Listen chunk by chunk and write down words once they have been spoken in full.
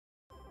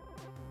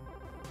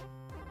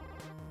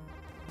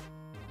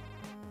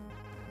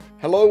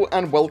Hello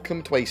and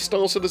welcome to a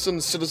Star Citizen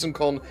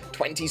CitizenCon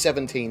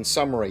 2017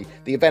 summary.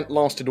 The event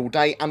lasted all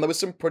day and there was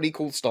some pretty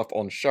cool stuff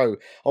on show.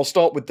 I'll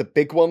start with the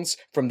big ones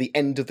from the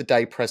end of the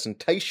day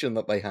presentation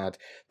that they had.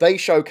 They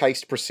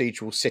showcased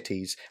procedural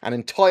cities, an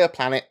entire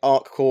planet,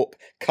 ArcCorp,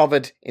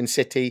 covered in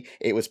city.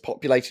 It was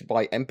populated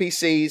by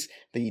NPCs,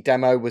 the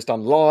demo was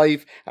done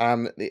live,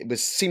 it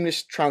was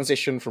seamless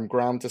transition from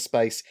ground to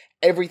space.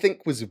 Everything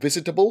was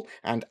visitable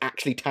and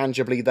actually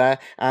tangibly there,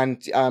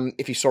 and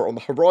if you saw it on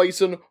the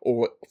horizon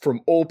or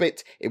from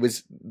orbit,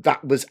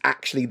 that was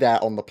actually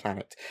there on the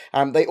planet.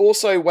 They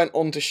also went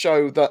on to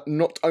show that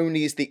not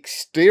only is the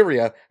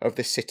exterior of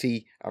the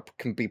city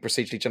can be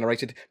procedurally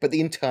generated, but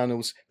the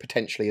internals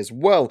potentially as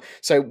well.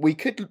 So we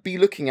could be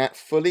looking at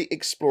fully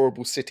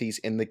explorable cities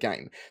in the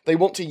game. They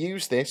want to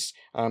use this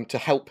to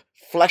help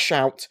flesh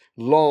out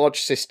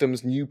large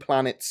systems, new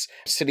planets,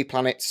 city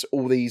planets,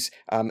 all these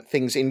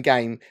things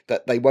in-game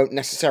that they won't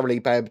necessarily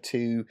be able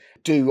to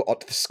do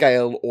at the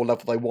scale or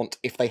level they want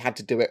if they had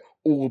to do it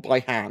all by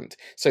hand.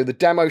 So the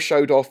demo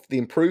showed off the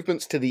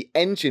improvements to the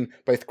engine,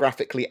 both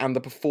graphically and the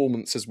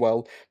performance as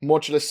well.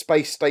 Modular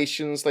space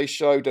stations they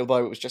showed,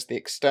 although it was just the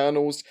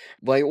externals.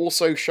 They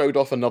also showed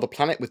off another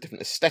planet with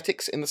different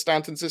aesthetics in the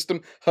Stanton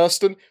system,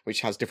 Hurston, which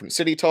has different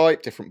city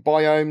type, different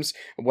biomes,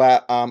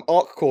 where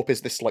ArcCorp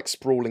is this like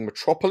sprawling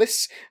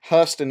metropolis.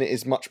 Hurston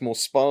is much more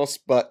sparse,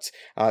 but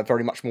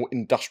very much more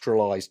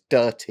industrialized,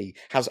 dirty,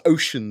 has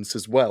oceans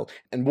as well.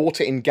 And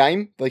water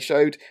in-game, they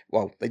showed,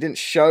 well, they didn't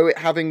show it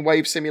having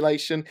wave simulation.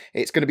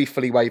 It's going to be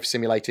fully wave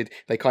simulated.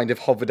 They kind of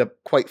hovered up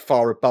quite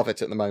far above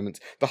it at the moment.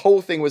 The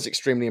whole thing was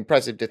extremely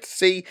impressive to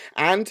see,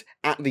 and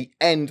at the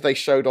end they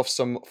showed off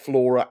some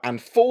flora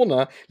and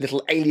fauna,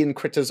 little alien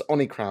critters,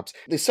 onicrabs.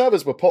 The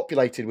servers were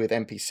populated with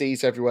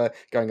NPCs everywhere,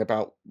 going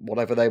about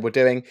whatever they were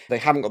doing. They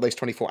haven't got those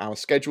 24-hour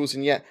schedules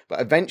in yet,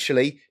 but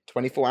eventually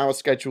 24-hour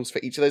schedules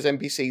for each of those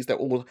NPCs that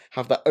all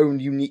have their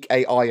own unique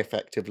AI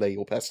effectively,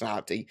 or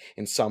personality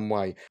in some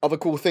way. Other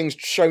cool things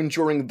shown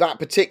during that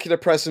particular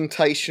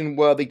presentation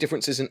were the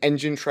differences in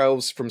engine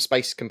trails from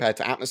space compared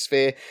to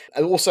atmosphere.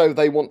 And also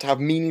they want to have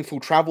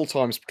meaningful travel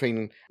times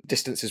between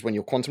distances when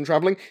you're quantum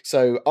traveling.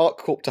 So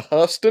ArcCorp to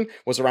Hurston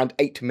was around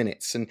 8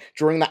 minutes, and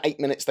during that 8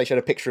 minutes they showed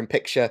a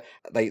picture-in-picture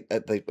of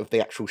the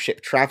actual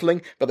ship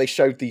traveling, but they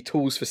showed the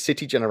tools for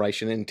city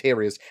generation and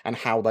interiors and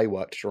how they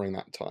worked during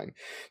that time.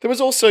 There was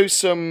also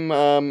some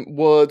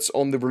words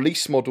on the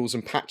release models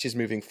and patches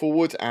moving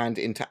forward and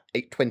into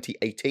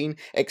 2018.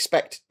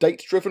 Expect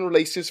date-driven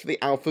releases for the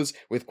alphas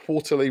with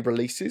quarterly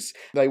releases.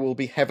 They will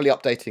be heavily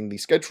updating the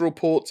schedule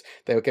report.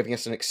 They were giving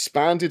us an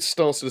expanded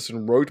Star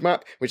Citizen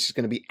roadmap, which is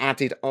going to be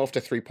added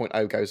after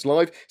 3.0 goes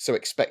live, so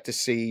expect to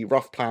see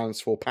rough plans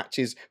for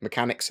patches,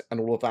 mechanics, and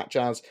all of that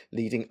jazz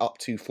leading up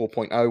to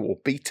 4.0 or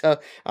beta.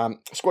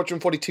 Squadron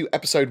 42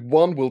 Episode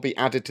 1 will be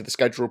added to the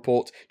schedule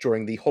report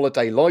during the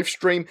holiday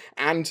livestream,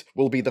 and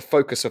will be the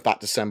focus of that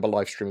December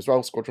livestream as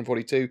well, Squadron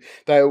 42.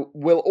 There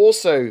will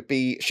also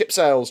be ship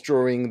sales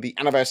during the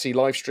anniversary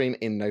livestream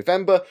in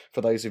November,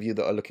 for those of you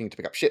that are looking to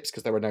pick up ships,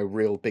 because there were no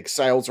real big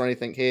sales or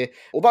anything here,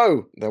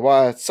 although there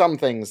were some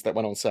things that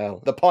went on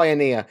sale. The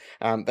Pioneer,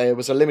 there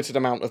was a limited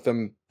amount of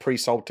them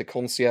pre-sold to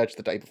Concierge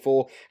the day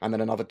before, and then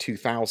another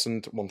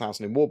 2,000,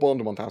 1,000 in Warbond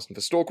and 1,000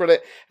 for store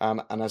credit,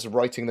 and as of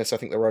writing this, I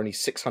think there were only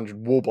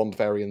 600 Warbond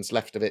variants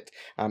left of it.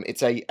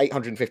 It's a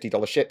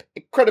 $850 ship,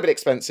 incredibly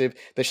expensive.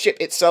 The ship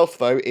itself,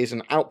 though, is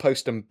an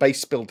outpost and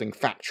base building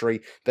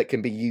factory that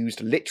can be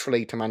used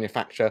literally to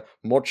manufacture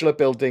modular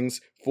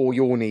buildings for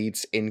your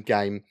needs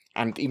in-game,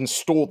 and even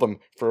store them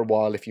for a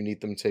while if you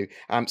need them to.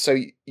 So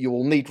you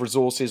will need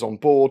resources on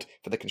board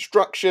for the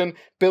construction.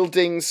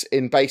 Buildings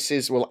in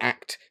bases will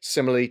act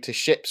similarly to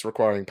ships,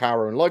 requiring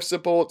power and life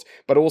support,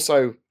 but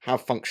also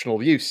have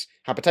functional use.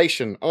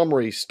 Habitation,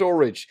 armory,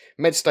 storage,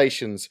 med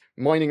stations,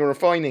 mining and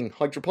refining,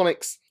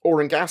 hydroponics,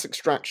 ore and gas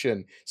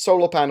extraction,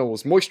 solar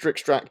panels, moisture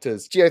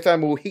extractors,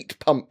 geothermal heat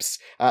pumps,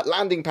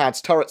 landing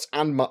pads, turrets,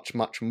 and much,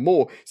 much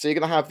more. So you're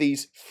going to have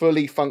these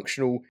fully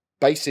functional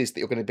bases that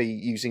you're going to be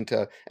using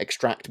to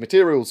extract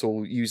materials,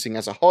 or using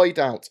as a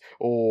hideout,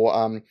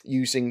 or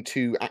using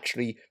to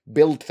actually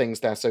build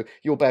things there. So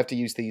you'll be able to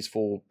use these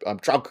for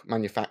drug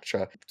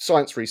manufacture,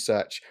 science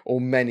research,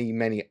 or many,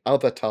 many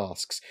other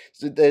tasks.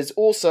 So there's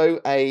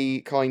also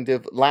a kind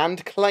of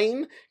land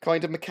claim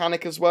kind of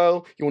mechanic as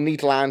well. You'll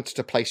need land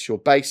to place your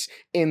base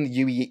in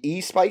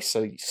UEE space,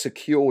 so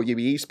secure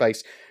UEE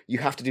space. You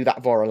have to do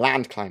that via a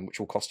land claim, which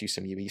will cost you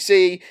some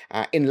UEC.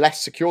 In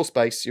less secure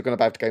space, you're going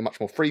to be able to go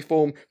much more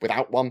freeform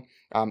without one.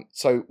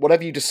 So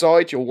whatever you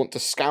decide, you'll want to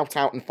scout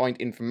out and find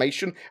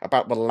information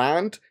about the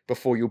land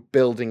before you're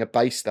building a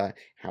base there.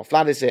 How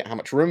flat is it? How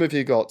much room have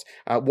you got?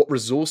 What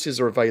resources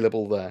are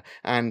available there?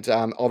 And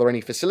are there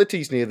any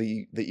facilities near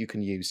that you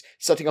can use?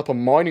 Setting up a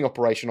mining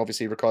operation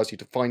obviously requires you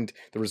to find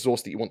the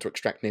resource that you want to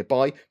extract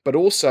nearby, but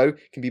also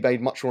can be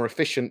made much more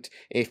efficient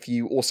if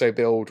you also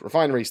build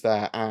refineries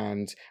there,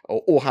 and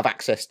or have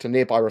access to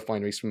nearby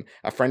refineries from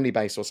a friendly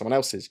base or someone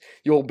else's.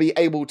 You'll be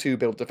able to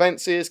build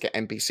defences, get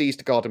NPCs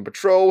to guard and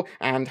patrol,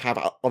 and have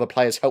other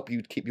players help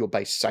you keep your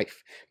base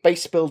safe.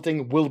 Base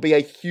building will be a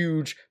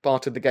huge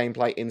part of the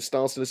gameplay in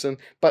Star Citizen,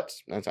 but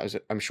as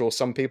I'm sure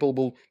some people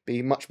will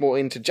be much more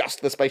into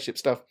just the spaceship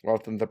stuff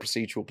rather than the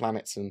procedural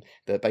planets and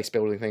the base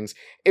building things.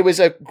 It was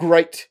a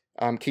great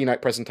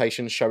keynote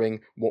presentation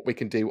showing what we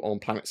can do on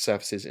planet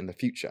surfaces in the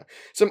future.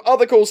 Some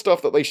other cool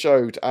stuff that they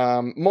showed.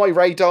 My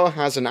Radar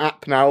has an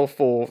app now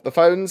for the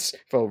phones,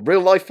 for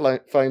real life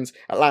phones,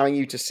 allowing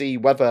you to see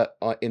weather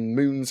in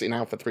moons in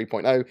Alpha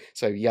 3.0,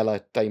 so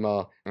Yela,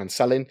 Daymar, and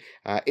Selin.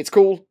 It's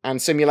cool and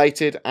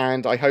simulated,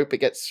 and I hope it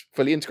gets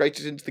fully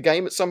integrated into the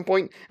game at some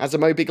point as a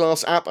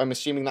Moby-Glass app. I'm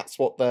assuming that's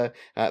what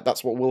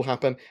will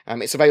happen.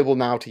 It's available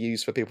now to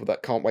use for people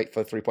that can't wait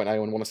for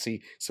 3.0 and want to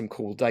see some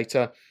cool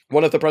data.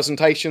 One of the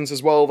presentations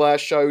as well there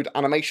showed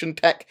animation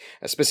tech,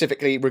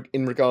 specifically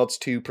in regards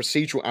to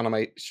procedural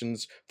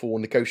animations for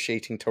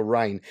negotiating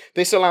terrain.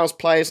 This allows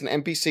players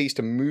and NPCs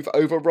to move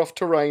over rough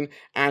terrain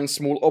and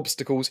small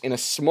obstacles in a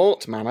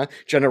smart manner,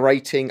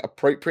 generating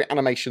appropriate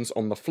animations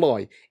on the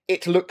fly.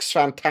 It looks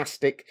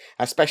fantastic,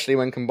 especially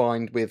when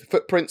combined with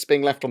footprints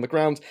being left on the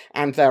ground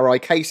and their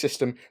IK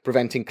system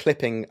preventing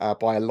clipping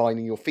by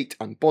aligning your feet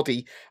and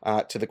body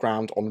to the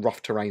ground on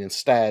rough terrain and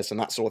stairs and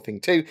that sort of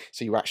thing too,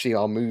 so you actually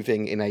are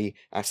moving in a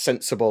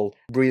sensible,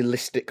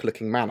 realistic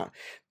looking manner.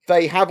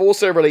 They have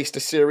also released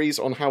a series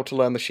on how to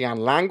learn the Xi'an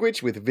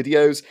language with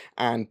videos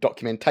and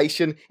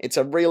documentation. It's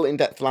a real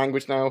in-depth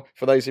language now.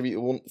 For those of you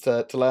who want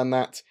to learn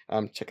that,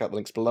 check out the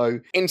links below.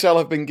 Intel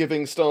have been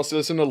giving Star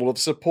Citizen a lot of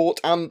support,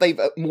 and they've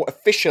more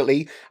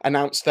officially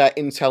announced their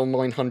Intel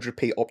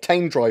 900p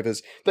Optane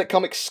drivers that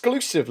come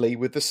exclusively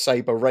with the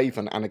Sabre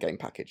Raven Anagame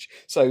package.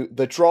 So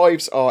the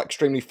drives are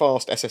extremely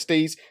fast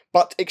SSDs,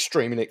 but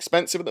extremely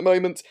expensive at the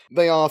moment.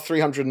 They are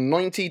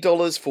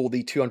 $390 for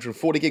the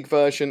 240 gig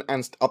version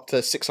and up to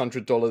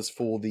 $600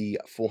 for the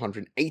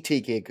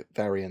 480 gig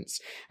variants.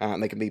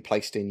 And they can be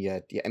placed in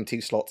your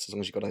M2 slots as long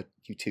as you've got a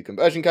U2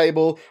 conversion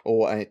cable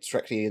or it's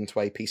directly into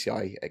a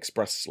PCI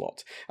Express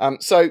slot.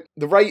 So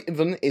the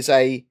Raven is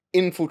a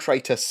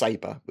Infiltrator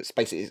Sabre, which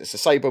basically it's a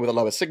Sabre with a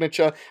lower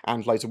signature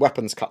and loads of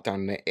weapons cut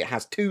down in it. It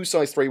has 2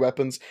 size 3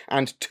 weapons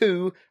and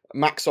 2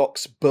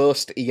 Maxox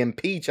burst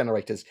EMP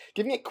generators,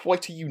 giving it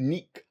quite a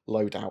unique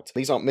loadout.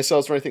 These aren't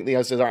missiles or anything,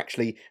 these are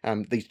actually,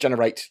 these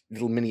generate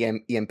little mini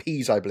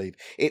EMPs, I believe.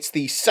 It's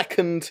the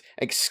second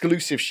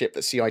exclusive ship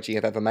that CIG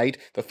have ever made,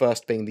 the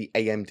first being the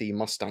AMD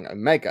Mustang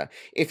Omega.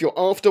 If you're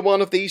after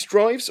one of these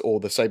drives,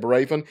 or the Sabre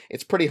Raven,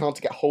 it's pretty hard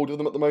to get hold of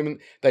them at the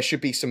moment. There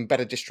should be some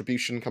better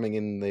distribution coming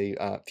in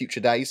the future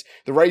days.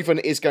 The Raven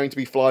is going to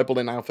be flyable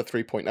in Alpha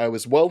 3.0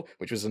 as well,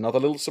 which was another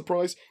little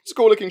surprise. It's a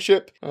cool looking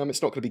ship,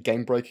 it's not going to be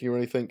game breaking or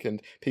anything, and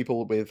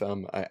people with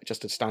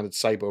just a standard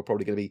Sabre are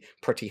probably going to be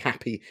pretty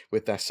happy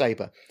with their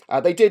Sabre.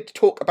 They did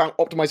talk about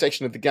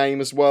optimization of the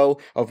game as well,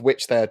 of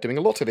which they're doing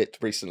a lot of it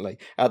recently.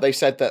 They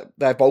said that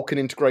their Vulkan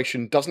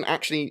integration doesn't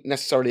actually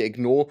necessarily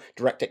ignore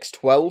DirectX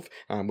 12,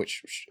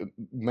 which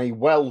may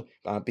well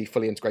be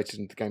fully integrated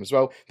into the game as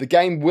well. The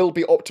game will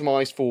be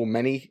optimized for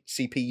many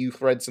CPU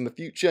threads in the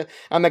future,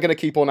 and they're going to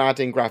keep on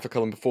adding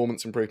graphical and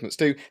performance improvements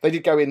too. They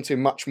did go into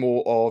much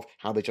more of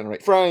how they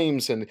generate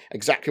frames and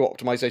exactly what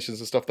optimizations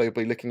and stuff they'll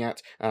be looking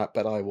at,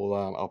 but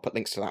I'll put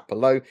links to that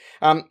below.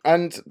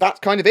 And that's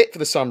kind of it for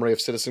the summary of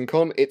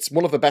CitizenCon. It's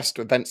one of the best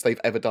events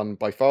they've ever done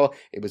by far.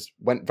 It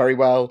went very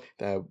well.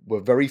 There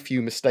were very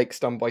few mistakes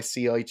done by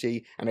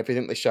CIG, and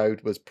everything they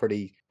showed was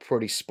pretty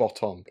spot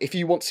on. If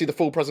you want to see the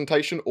full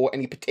presentation or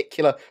any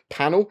particular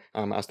panel,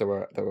 as there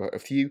were a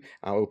few,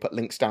 I will put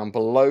links down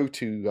below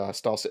to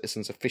Star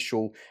Citizen's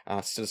official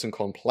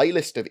CitizenCon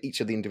playlist of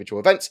each of the individual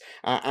events,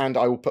 and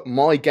I will put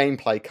my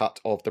gameplay cut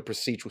of the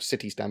Procedural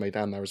Cities demo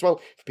down there as well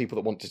for people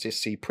that want to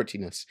just see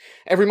prettiness.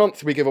 Every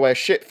month we give away a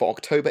ship. For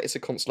October it's a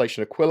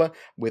Constellation Aquila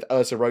with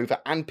Urza Rover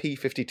and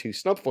P-52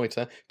 Snub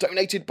Fighter,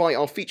 donated by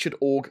our featured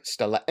org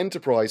Stellar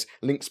Enterprise.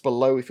 Links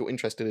below if you're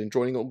interested in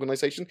joining the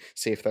organisation,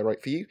 see if they're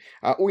right for you.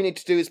 All you need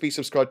to do is be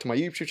subscribed to my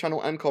YouTube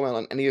channel and comment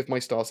on any of my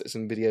Star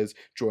Citizen videos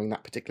during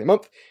that particular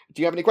month.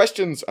 Do you have any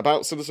questions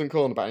about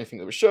CitizenCon, about anything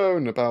that was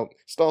shown, about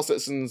Star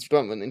Citizen's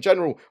development in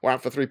general, or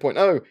Alpha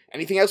 3.0,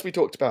 anything else we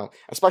talked about?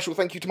 A special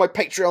thank you to my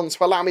Patreons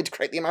who allow me to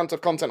create the amount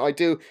of content I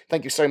do.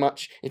 Thank you so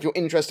much. If you're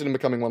interested in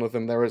becoming one of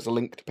them, there is a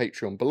link to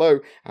Patreon below,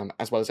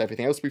 as well as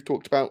everything else we've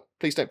talked about.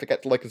 Please don't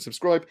forget to like and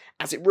subscribe,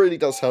 as it really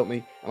does help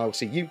me, and I will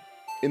see you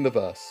in the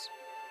verse.